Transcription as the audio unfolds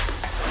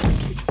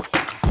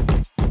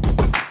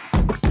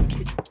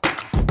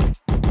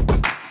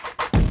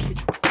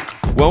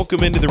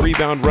Welcome into the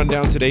Rebound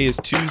Rundown. Today is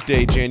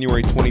Tuesday,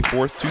 January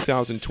 24th,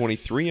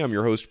 2023. I'm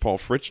your host, Paul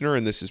Fritchner,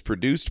 and this is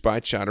produced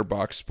by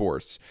Chatterbox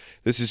Sports.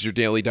 This is your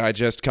daily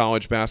digest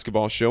college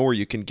basketball show where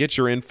you can get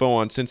your info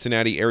on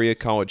Cincinnati area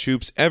college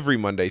hoops every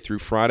Monday through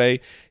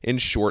Friday in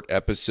short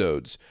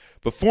episodes.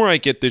 Before I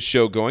get this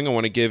show going, I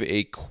want to give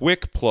a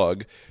quick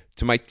plug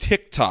to my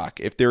TikTok.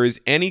 If there is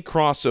any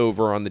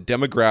crossover on the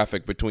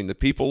demographic between the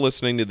people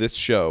listening to this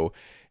show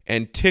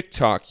and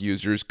TikTok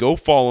users, go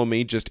follow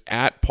me, just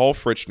at Paul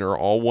Fritchner,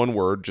 all one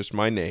word, just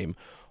my name,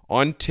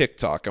 on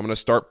TikTok. I'm going to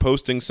start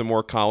posting some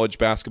more college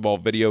basketball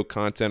video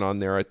content on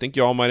there I think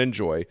y'all might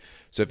enjoy.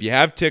 So if you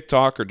have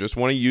TikTok or just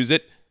want to use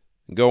it,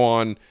 go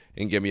on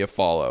and give me a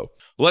follow.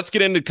 Let's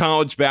get into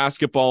college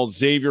basketball.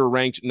 Xavier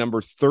ranked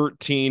number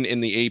 13 in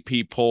the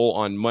AP poll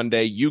on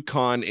Monday.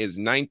 UConn is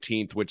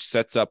 19th, which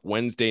sets up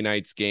Wednesday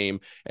night's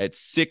game at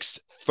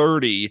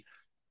 6:30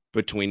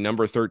 between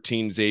number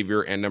 13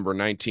 Xavier and number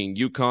 19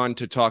 UConn.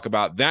 To talk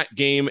about that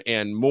game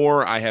and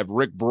more, I have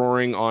Rick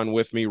Broering on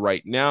with me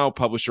right now,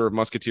 publisher of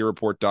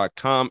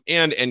MusketeerReport.com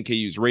and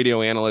NKU's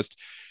radio analyst.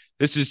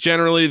 This is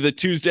generally the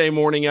Tuesday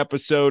morning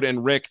episode,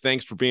 and Rick,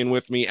 thanks for being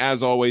with me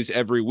as always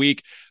every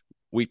week.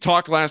 We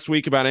talked last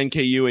week about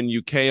NKU and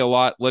UK a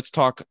lot. Let's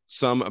talk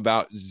some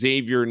about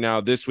Xavier now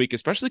this week,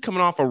 especially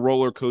coming off a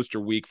roller coaster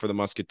week for the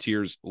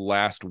Musketeers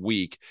last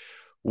week,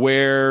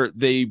 where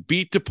they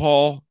beat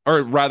DePaul,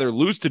 or rather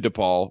lose to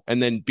DePaul,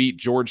 and then beat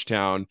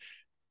Georgetown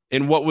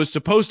in what was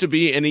supposed to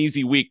be an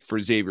easy week for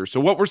Xavier.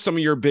 So what were some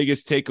of your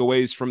biggest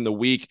takeaways from the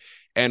week,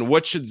 and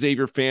what should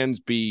Xavier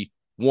fans be,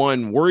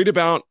 one, worried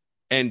about,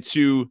 and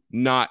two,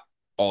 not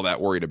all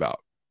that worried about?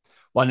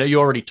 Well, I know you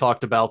already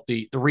talked about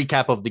the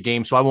recap of the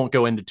game, so I won't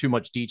go into too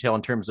much detail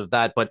in terms of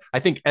that, but I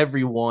think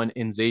everyone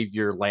in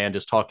Xavier land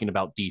is talking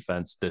about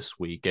defense this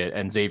week,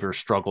 and Xavier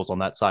struggles on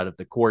that side of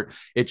the court.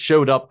 It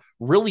showed up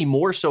really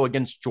more so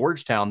against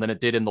Georgetown than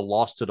it did in the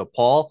loss to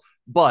DePaul,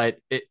 but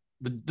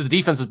the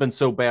defense has been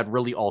so bad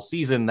really all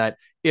season that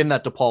in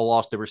that DePaul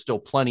loss, there were still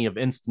plenty of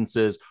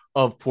instances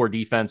of poor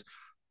defense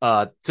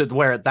to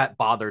where that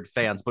bothered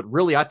fans. But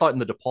really, I thought in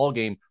the DePaul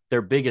game,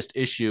 their biggest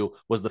issue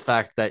was the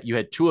fact that you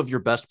had two of your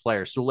best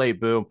players, Souley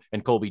Boum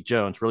and Colby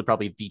Jones, really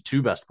probably the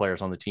two best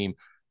players on the team,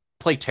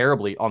 play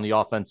terribly on the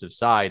offensive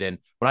side. And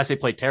when I say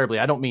play terribly,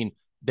 I don't mean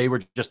they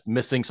were just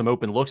missing some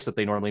open looks that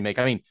they normally make.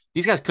 I mean,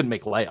 these guys couldn't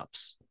make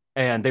layups.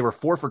 And they were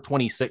 4 for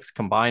 26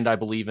 combined, I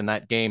believe, in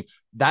that game.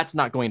 That's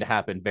not going to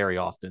happen very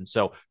often.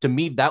 So to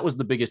me, that was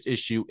the biggest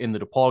issue in the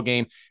DePaul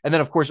game. And then,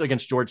 of course,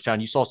 against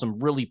Georgetown, you saw some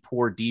really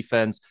poor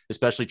defense,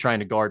 especially trying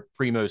to guard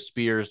Primo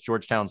Spears,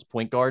 Georgetown's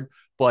point guard.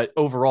 But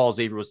overall,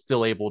 Xavier was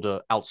still able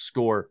to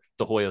outscore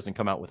the Hoyas and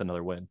come out with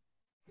another win.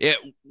 Yeah,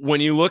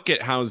 when you look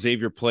at how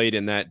Xavier played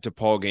in that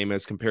DePaul game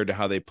as compared to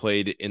how they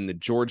played in the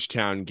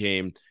Georgetown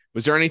game,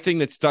 was there anything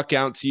that stuck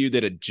out to you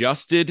that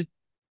adjusted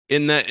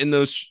in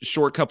those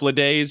short couple of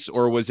days,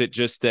 or was it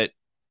just that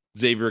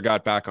Xavier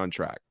got back on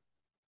track?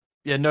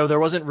 Yeah, no, there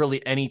wasn't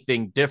really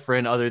anything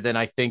different other than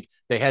I think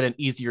they had an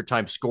easier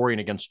time scoring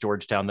against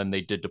Georgetown than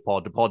they did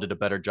DePaul. DePaul did a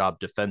better job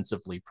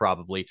defensively,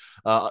 probably.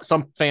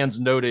 Some fans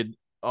noted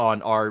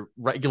on our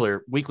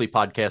regular weekly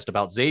podcast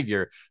about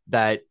Xavier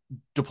that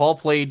DePaul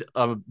played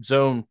a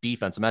zone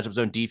defense, a matchup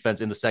zone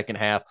defense in the second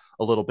half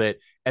a little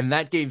bit, and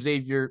that gave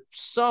Xavier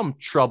some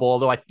trouble,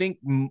 although I think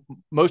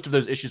most of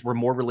those issues were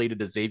more related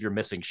to Xavier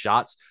missing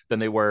shots than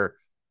they were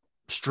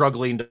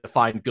struggling to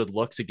find good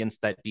looks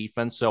against that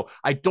defense. So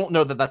I don't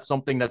know that that's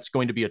something that's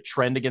going to be a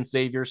trend against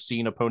Xavier,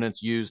 seeing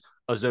opponents use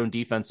a zone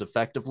defense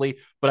effectively.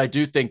 But I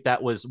do think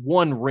that was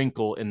one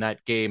wrinkle in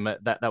that game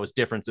that was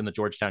different in the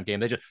Georgetown game.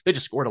 They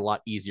just scored a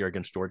lot easier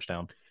against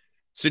Georgetown.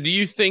 So do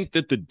you think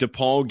that the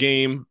DePaul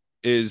game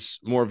is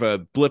more of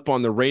a blip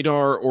on the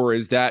radar, or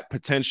is that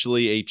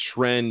potentially a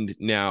trend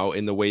now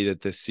in the way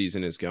that this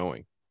season is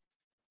going?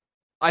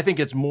 I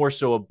think it's more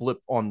so a blip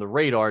on the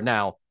radar.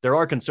 Now, there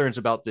are concerns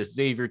about this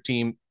Xavier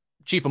team,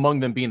 chief among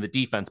them being the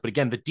defense. But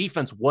again, the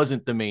defense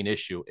wasn't the main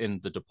issue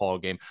in the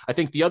DePaul game. I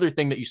think the other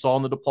thing that you saw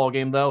in the DePaul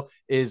game, though,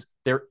 is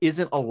there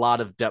isn't a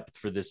lot of depth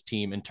for this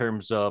team in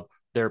terms of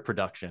their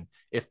production.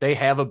 If they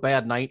have a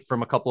bad night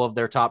from a couple of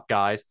their top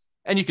guys,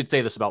 and you could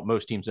say this about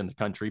most teams in the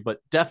country, but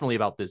definitely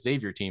about this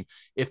Xavier team,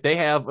 if they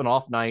have an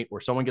off night or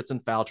someone gets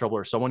in foul trouble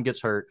or someone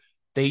gets hurt,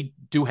 they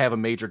do have a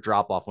major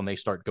drop off when they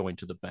start going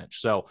to the bench.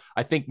 So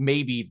I think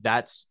maybe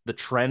that's the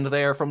trend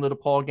there from the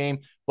DePaul game.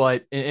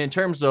 But in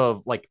terms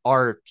of like,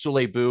 are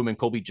Souley Boum and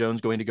Colby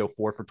Jones going to go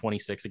 4 for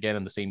 26 again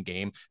in the same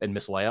game and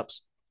miss layups?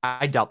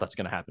 I doubt that's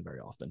going to happen very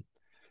often.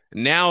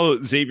 Now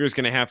Xavier's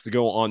going to have to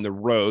go on the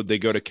road. They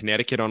go to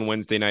Connecticut on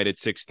Wednesday night at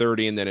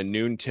 6:30 and then a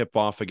noon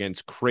tip-off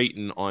against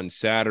Creighton on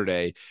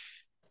Saturday.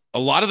 A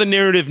lot of the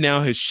narrative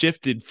now has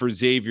shifted for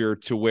Xavier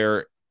to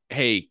where,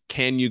 hey,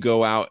 can you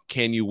go out?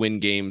 Can you win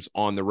games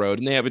on the road?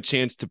 And they have a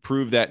chance to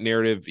prove that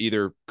narrative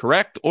either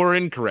correct or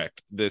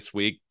incorrect this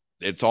week.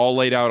 It's all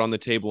laid out on the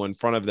table in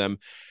front of them.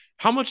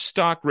 How much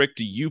stock, Rick,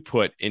 do you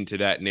put into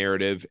that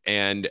narrative?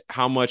 And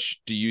how much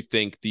do you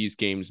think these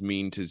games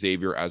mean to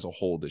Xavier as a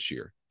whole this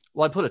year?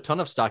 Well, I put a ton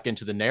of stock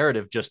into the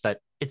narrative, just that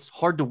it's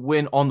hard to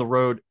win on the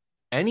road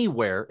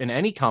anywhere in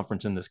any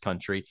conference in this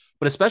country,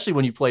 but especially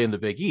when you play in the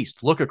Big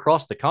East. Look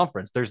across the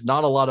conference. There's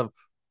not a lot of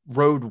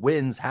road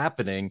wins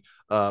happening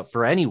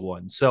for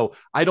anyone. So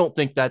I don't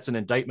think that's an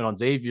indictment on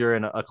Xavier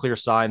and a clear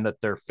sign that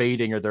they're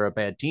fading or they're a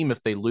bad team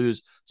if they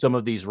lose some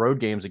of these road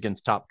games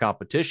against top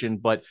competition.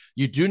 But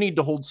you do need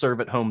to hold serve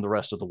at home the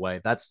rest of the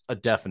way. That's a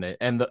definite.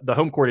 And the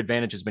home court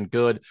advantage has been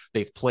good.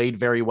 They've played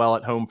very well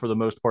at home for the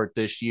most part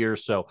this year.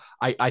 So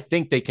I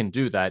think they can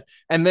do that.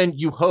 And then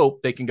you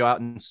hope they can go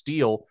out and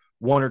steal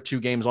one or two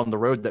games on the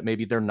road that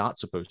maybe they're not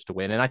supposed to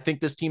win. And I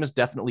think this team is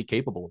definitely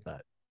capable of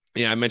that.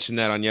 Yeah, I mentioned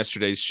that on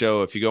yesterday's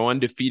show. If you go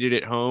undefeated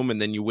at home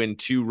and then you win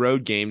 2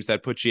 road games,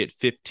 that puts you at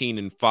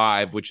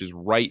 15-5, which is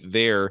right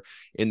there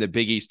in the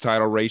Big East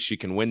title race. You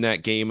can win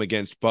that game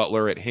against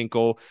Butler at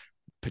Hinkle,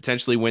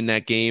 potentially win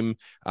that game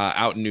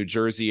out in New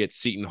Jersey at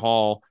Seton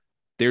Hall.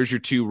 There's your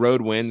 2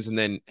 road wins. And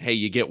then, hey,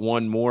 you get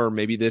one more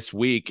maybe this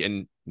week.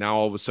 And now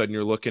all of a sudden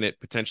you're looking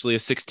at potentially a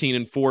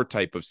 16-4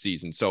 type of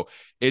season. So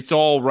it's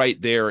all right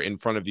there in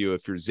front of you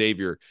if you're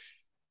Xavier.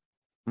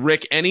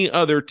 Rick, any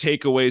other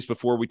takeaways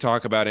before we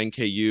talk about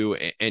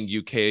NKU and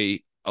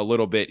UK a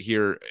little bit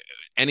here?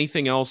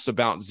 Anything else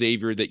about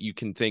Xavier that you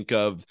can think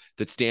of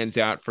that stands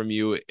out from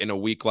you in a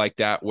week like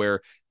that, where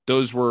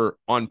those were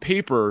on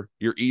paper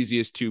your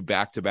easiest 2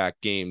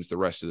 back-to-back games the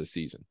rest of the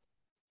season?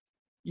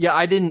 Yeah,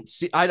 I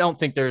don't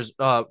think there's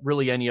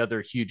really any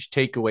other huge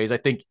takeaways. I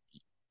think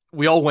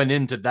we all went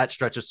into that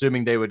stretch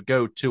assuming they would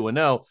go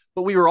 2-0,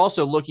 but we were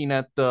also looking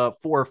at the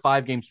 4 or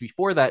 5 games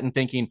before that and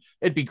thinking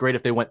it'd be great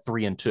if they went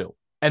 3-2.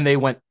 And they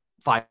went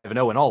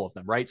 5-0 in all of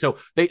them, right? So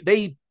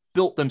they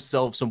built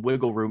themselves some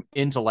wiggle room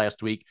into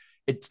last week.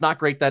 It's not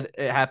great that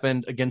it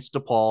happened against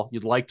DePaul.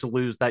 You'd like to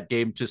lose that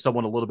game to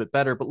someone a little bit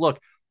better. But look,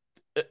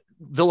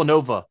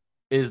 Villanova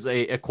is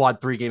a quad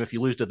 3 game if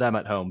you lose to them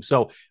at home.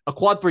 So a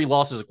quad 3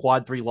 loss is a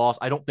quad 3 loss.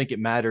 I don't think it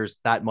matters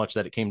that much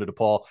that it came to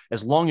DePaul.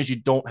 As long as you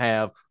don't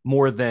have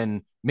more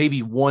than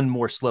maybe one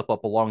more slip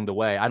up along the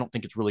way, I don't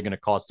think it's really going to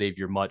cost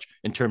Xavier much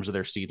in terms of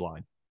their seed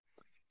line.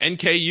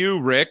 NKU,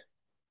 Rick,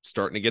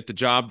 starting to get the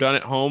job done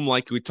at home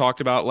like we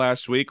talked about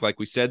last week. Like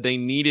we said, they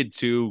needed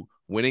to,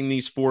 winning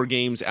these 4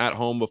 games at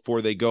home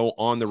before they go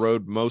on the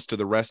road most of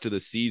the rest of the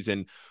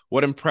season.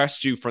 What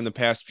impressed you from the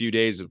past few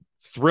days? Of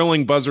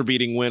thrilling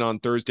buzzer-beating win on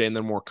Thursday and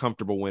then more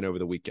comfortable win over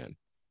the weekend.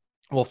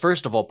 Well,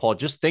 first of all, Paul,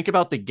 just think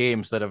about the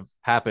games that have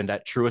happened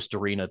at Truist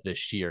Arena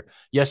this year.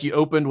 Yes, you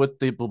opened with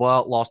the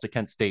blowout loss to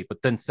Kent State,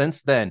 but then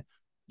since then,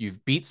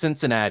 you've beat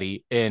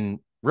Cincinnati in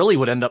really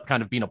would end up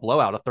kind of being a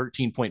blowout, a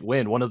 13-point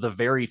win, one of the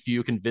very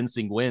few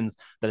convincing wins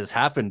that has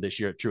happened this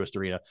year at Truist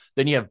Arena.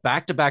 Then you have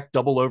back-to-back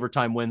double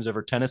overtime wins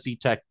over Tennessee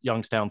Tech,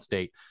 Youngstown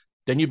State.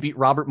 Then you beat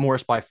Robert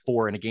Morris by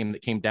 4 in a game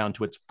that came down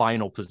to its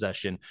final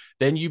possession.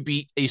 Then you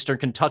beat Eastern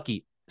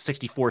Kentucky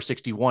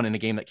 64-61 in a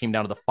game that came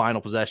down to the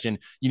final possession.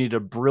 You need a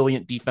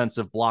brilliant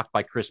defensive block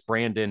by Chris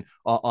Brandon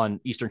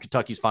on Eastern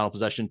Kentucky's final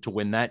possession to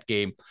win that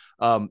game.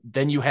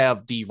 Then you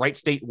have the Wright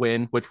State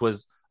win, which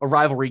was a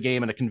rivalry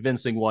game and a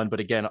convincing one, but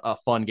again, a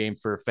fun game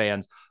for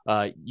fans.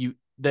 You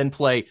then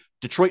play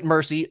Detroit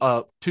Mercy,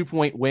 a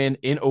 2-point win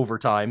in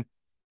overtime.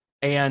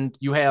 And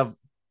you have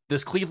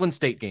this Cleveland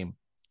State game,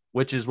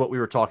 which is what we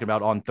were talking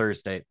about on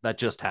Thursday that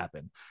just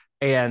happened.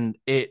 And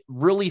it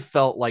really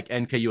felt like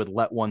NKU had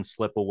let one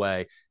slip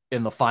away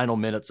in the final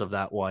minutes of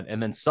that one.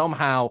 And then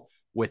somehow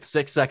with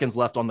 6 seconds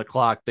left on the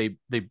clock, they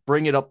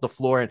bring it up the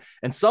floor.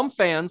 And some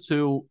fans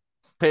who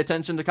pay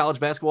attention to college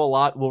basketball a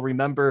lot will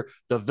remember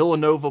the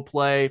Villanova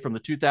play from the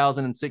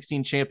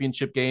 2016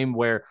 championship game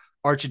where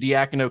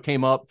Arcidiacono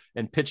came up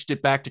and pitched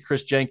it back to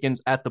Chris Jenkins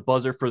at the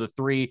buzzer for the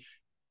 3.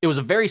 It was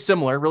a very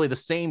similar, really the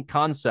same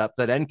concept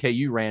that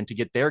NKU ran to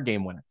get their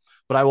game winner.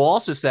 But I will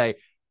also say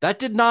that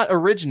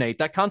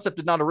concept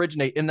did not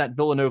originate in that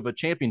Villanova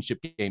championship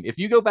game. If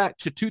you go back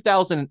to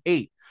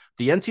 2008,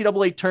 the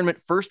NCAA tournament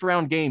first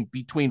round game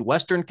between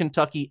Western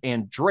Kentucky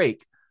and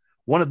Drake,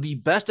 one of the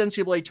best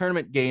NCAA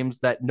tournament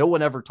games that no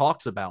one ever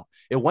talks about.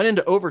 It went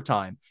into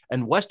overtime,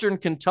 and Western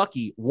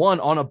Kentucky won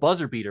on a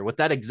buzzer beater with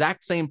that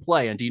exact same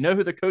play. And do you know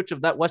who the coach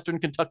of that Western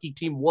Kentucky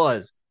team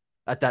was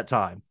at that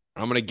time?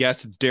 I'm going to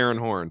guess it's Darren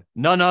Horn.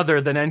 None other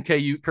than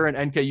current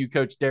NKU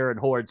coach Darren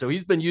Horn. So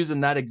he's been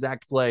using that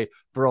exact play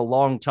for a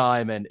long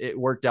time, and it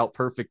worked out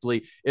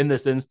perfectly in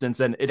this instance.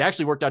 And it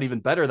actually worked out even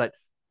better that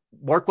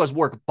Marquez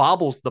Work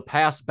bobbles the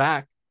pass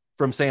back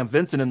from Sam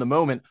Vincent in the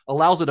moment,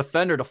 allows a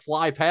defender to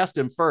fly past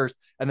him first,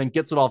 and then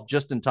gets it off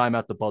just in time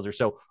at the buzzer.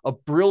 So a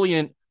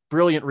brilliant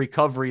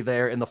recovery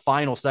there in the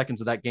final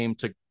seconds of that game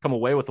to come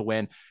away with a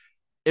win.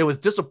 It was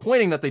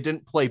disappointing that they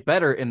didn't play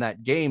better in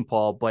that game,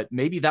 Paul, but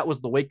maybe that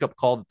was the wake-up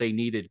call that they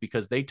needed,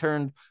 because they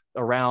turned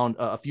around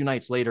a few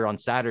nights later on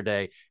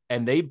Saturday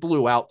and they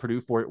blew out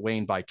Purdue Fort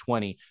Wayne by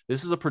 20.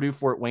 This is a Purdue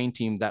Fort Wayne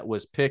team that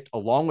was picked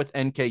along with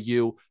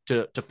NKU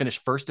to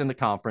finish first in the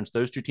conference.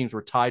 Those two teams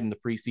were tied in the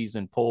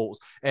preseason polls,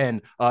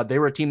 and they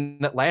were a team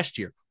that last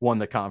year won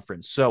the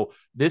conference. So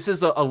this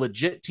is a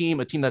legit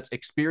team, a team that's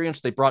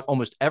experienced. They brought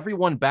almost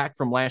everyone back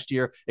from last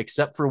year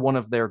except for one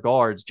of their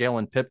guards,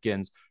 Jalen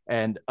Pipkins,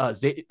 and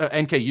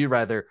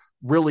NKU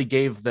really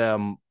gave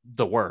them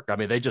the work. I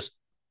mean, they just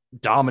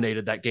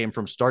dominated that game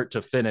from start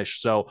to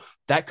finish. So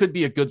that could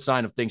be a good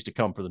sign of things to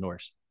come for the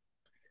Norse.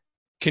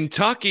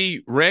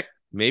 Kentucky, Rick,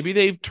 maybe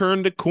they've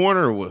turned a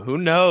corner. Who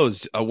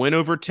knows? A win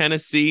over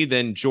Tennessee,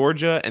 then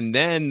Georgia, and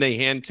then they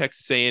hand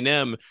Texas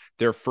A&M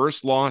their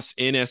first loss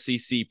in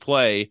SEC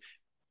play.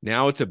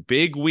 Now it's a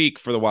big week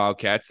for the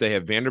Wildcats. They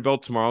have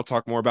Vanderbilt tomorrow. I'll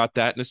talk more about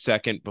that in a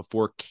second,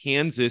 before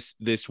Kansas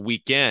this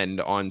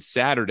weekend on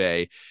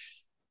Saturday.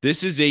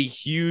 This is a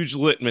huge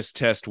litmus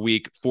test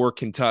week for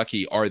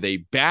Kentucky. Are they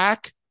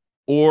back,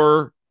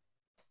 or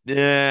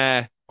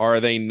are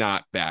they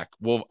not back?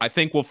 Well, I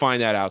think we'll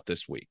find that out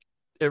this week.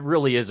 It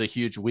really is a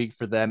huge week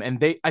for them.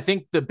 And I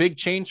think the big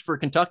change for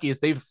Kentucky is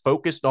they've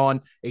focused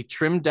on a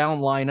trimmed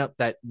down lineup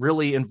that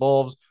really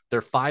involves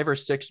their 5 or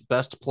 6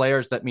 best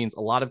players. That means a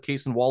lot of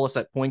Cason Wallace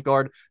at point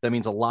guard. That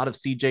means a lot of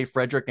CJ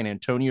Frederick and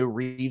Antonio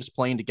Reeves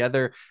playing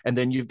together. And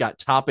then you've got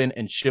Toppin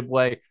and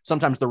Shibway.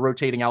 Sometimes they're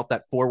rotating out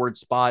that forward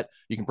spot.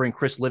 You can bring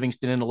Chris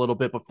Livingston in a little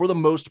bit, but for the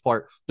most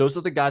part, those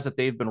are the guys that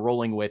they've been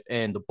rolling with.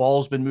 And the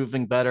ball's been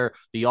moving better.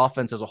 The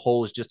offense as a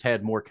whole has just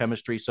had more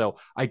chemistry. So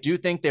I do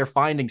think they're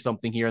finding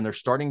something here and they're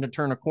starting to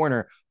turn a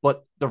corner.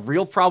 But the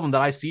real problem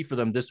that I see for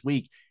them this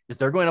week is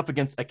they're going up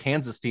against a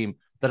Kansas team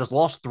that has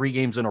lost 3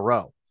 games in a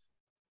row.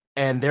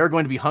 And they're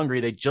going to be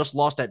hungry. They just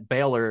lost at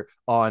Baylor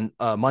on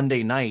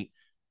Monday night.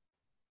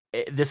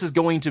 This is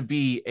going to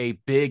be a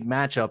big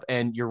matchup.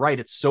 And you're right.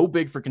 It's so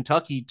big for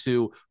Kentucky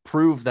to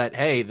prove that,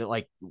 hey, that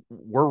like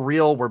we're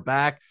real, we're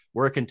back,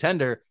 we're a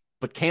contender.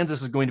 But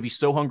Kansas is going to be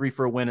so hungry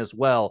for a win as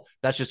well.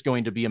 That's just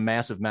going to be a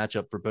massive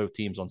matchup for both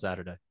teams on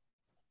Saturday.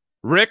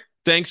 Rick,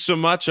 thanks so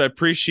much. I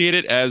appreciate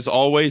it. As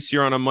always,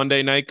 here on a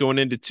Monday night going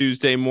into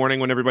Tuesday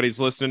morning when everybody's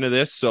listening to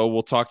this. So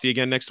we'll talk to you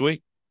again next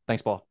week.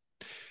 Thanks, Paul.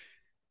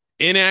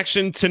 In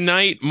action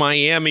tonight,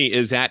 Miami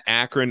is at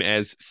Akron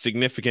as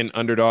significant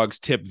underdogs.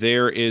 Tip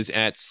there is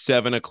at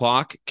 7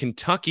 o'clock.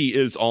 Kentucky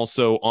is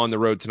also on the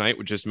road tonight.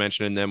 We're just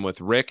mentioning them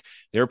with Rick.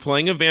 They're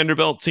playing a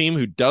Vanderbilt team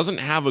who doesn't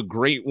have a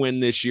great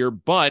win this year,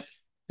 but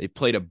they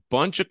played a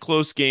bunch of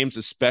close games,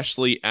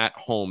 especially at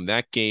home.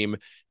 That game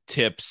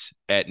tips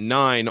at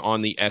 9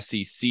 on the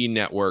SEC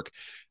network.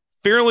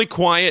 Fairly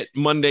quiet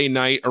Monday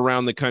night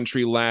around the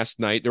country last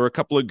night. There were a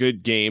couple of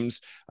good games.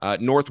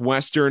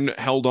 Northwestern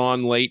held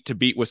on late to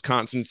beat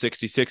Wisconsin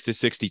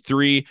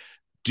 66-63.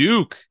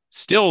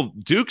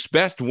 Duke's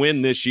best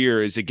win this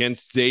year is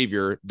against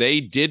Xavier.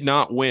 They did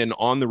not win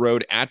on the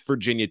road at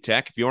Virginia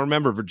Tech. If you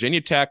remember,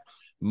 Virginia Tech,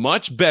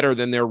 much better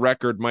than their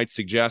record might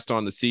suggest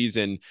on the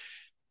season.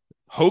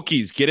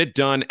 Hokies get it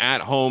done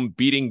at home,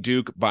 beating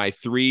Duke by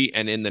 3,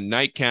 and in the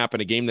nightcap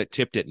in a game that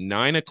tipped at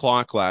 9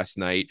 o'clock last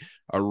night,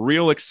 a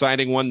real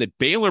exciting one that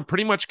Baylor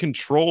pretty much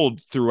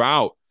controlled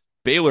throughout.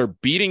 Baylor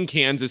beating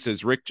Kansas,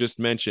 as Rick just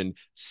mentioned,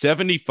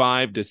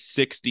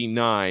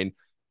 75-69.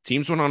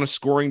 Teams went on a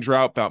scoring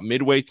drought about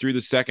midway through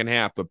the second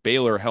half, but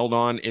Baylor held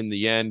on in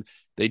the end.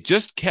 They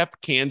just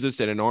kept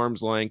Kansas at an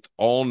arm's length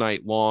all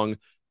night long.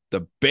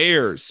 The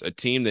Bears, a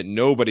team that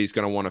nobody's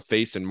going to want to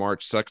face in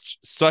March,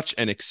 such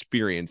an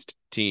experienced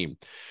team.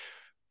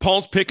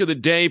 Paul's pick of the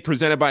day,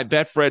 presented by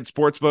BetFred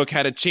Sportsbook,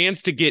 had a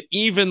chance to get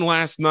even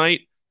last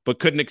night, but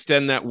couldn't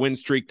extend that win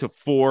streak to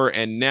 4,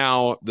 and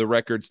now the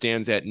record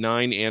stands at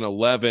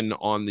 9-11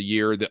 on the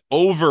year. The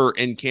over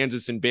in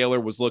Kansas and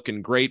Baylor was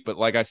looking great, but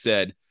like I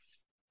said,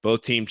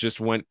 both teams just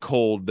went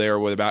cold there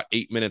with about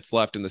 8 minutes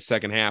left in the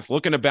second half.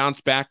 Looking to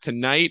bounce back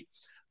tonight.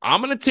 I'm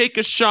going to take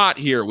a shot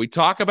here. We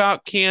talk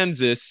about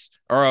Kansas,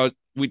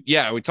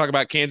 we talk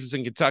about Kansas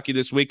and Kentucky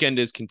this weekend.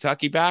 Is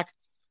Kentucky back?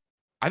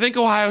 I think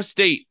Ohio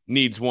State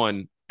needs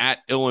one at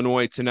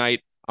Illinois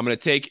tonight. I'm going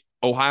to take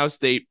Ohio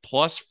State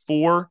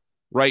 +4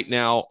 right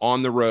now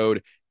on the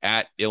road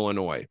at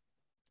Illinois.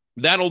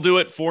 That'll do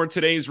it for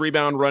today's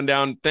Rebound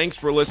Rundown. Thanks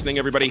for listening,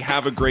 everybody.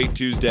 Have a great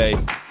Tuesday,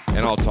 and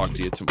I'll talk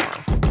to you tomorrow.